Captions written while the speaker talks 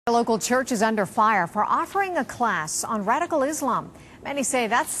A local church is under fire for offering a class on radical Islam. Many say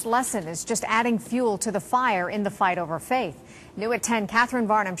that lesson is just adding fuel to the fire in the fight over faith. New at 10, Catherine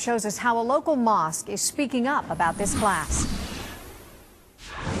Varnum shows us how a local mosque is speaking up about this class.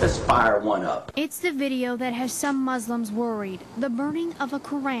 Let's fire one up. It's the video that has some Muslims worried. The burning of a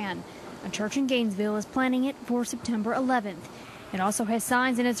Quran. A church in Gainesville is planning it for September 11th. It also has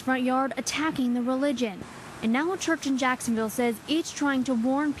signs in its front yard attacking the religion. And now a church in Jacksonville says it's trying to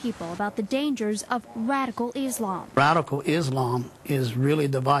warn people about the dangers of radical Islam. Radical Islam is really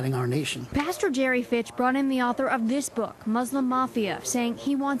dividing our nation. Pastor Jerry Fitch brought in the author of this book, Muslim Mafia, saying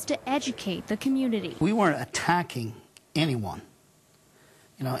he wants to educate the community. We weren't attacking anyone,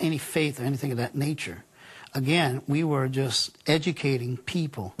 any faith or anything of that nature. Again, we were just educating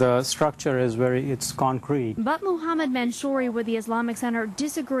people. The structure is it's concrete. But Muhammad Mansouri with the Islamic Center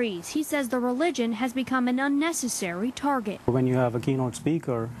disagrees. He says the religion has become an unnecessary target. When you have a keynote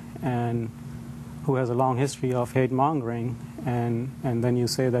speaker and who has a long history of hate mongering, and then you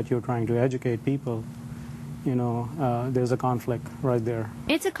say that you're trying to educate people, there's a conflict right there.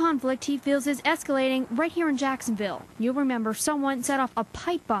 It's a conflict he feels is escalating right here in Jacksonville. You'll remember someone set off a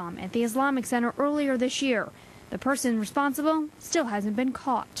pipe bomb at the Islamic Center earlier this year. The person responsible still hasn't been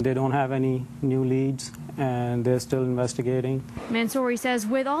caught. They don't have any new leads, and they're still investigating. Mansouri says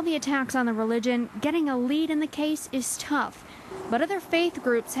with all the attacks on the religion, getting a lead in the case is tough. But other faith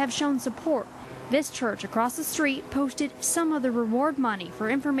groups have shown support. This church across the street posted some of the reward money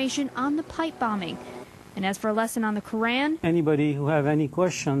for information on the pipe bombing. And as for a lesson on the Quran, anybody who have any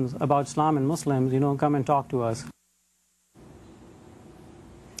questions about Islam and Muslims, come and talk to us.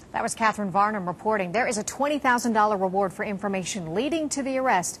 That was Catherine Varnum reporting. There is a $20,000 reward for information leading to the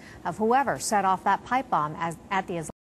arrest of whoever set off that pipe bomb at the Islamic